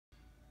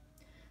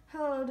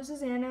Hello, this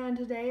is Anna, and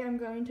today I'm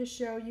going to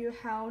show you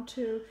how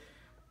to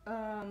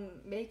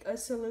make a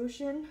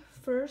solution.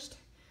 First,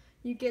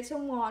 you get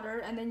some water,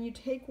 and then you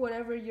take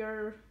whatever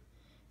you're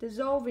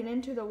dissolving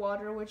into the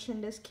water, which in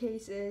this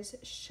case is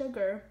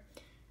sugar,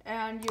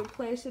 and you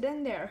place it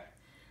in there.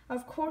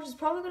 Of course, it's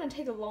probably going to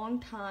take a long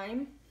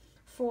time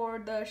for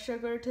the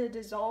sugar to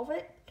dissolve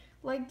it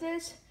like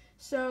this,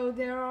 so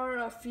there are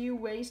a few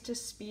ways to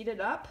speed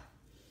it up.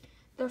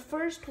 The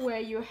first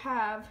way you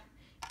have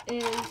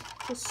is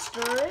to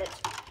stir it,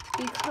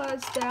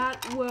 because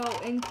that will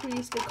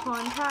increase the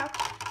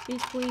contact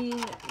between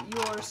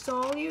your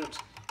solute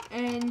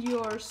and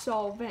your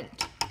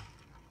solvent.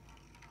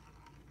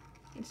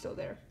 It's still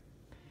there.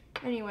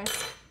 Anyway,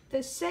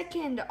 the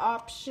second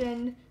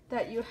option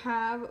that you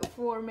have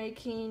for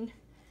making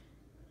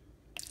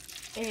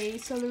a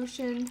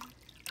solution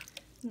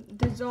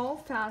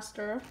dissolve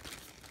faster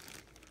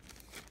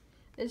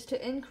is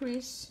to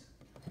increase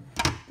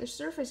the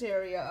surface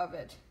area of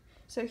it.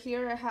 So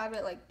here I have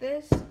it like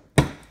this,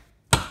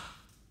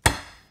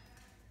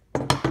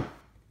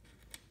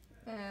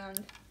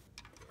 and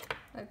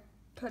I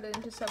put it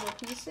into several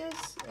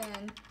pieces,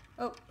 and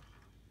I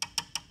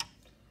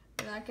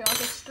can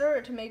also stir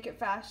it to make it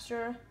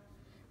faster.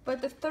 But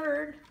the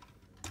third,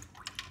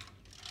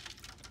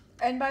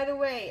 and by the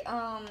way,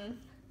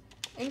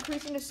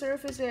 increasing the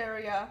surface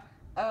area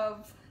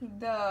of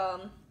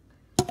the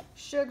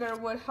sugar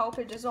would help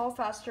it dissolve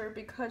faster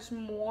because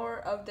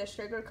more of the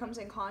sugar comes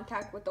in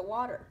contact with the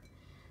water.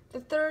 The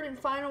third and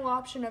final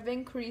option of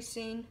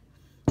increasing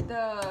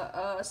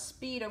the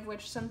speed of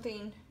which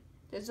something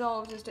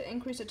dissolves is to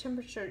increase the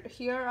temperature.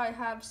 Here I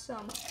have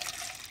some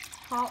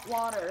hot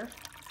water,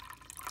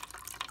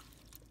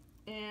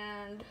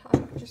 and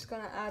I'm just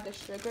going to add the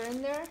sugar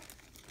in there.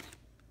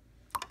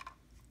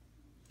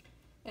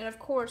 And of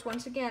course,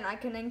 once again, I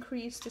can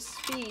increase the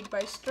speed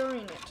by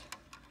stirring it.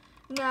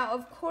 Now,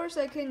 of course,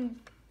 I can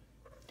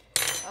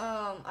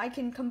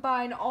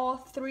combine all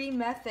three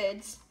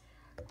methods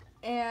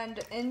and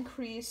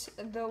increase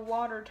the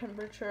water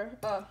temperature,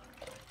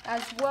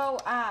 as well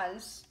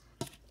as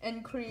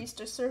increase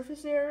the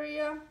surface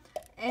area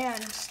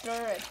and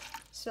stir it.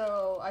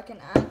 So I can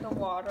add the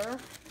water.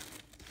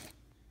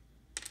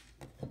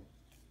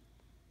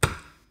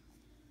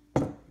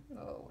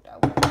 Oh, that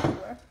went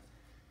everywhere.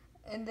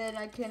 And then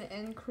I can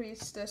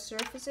increase the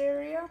surface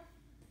area.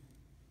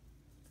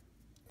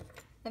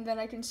 And then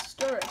I can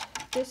stir it.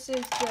 This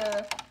is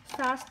the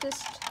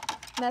fastest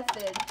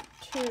method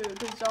to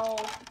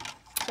dissolve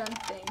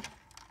something.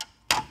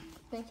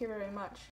 Thank you very much.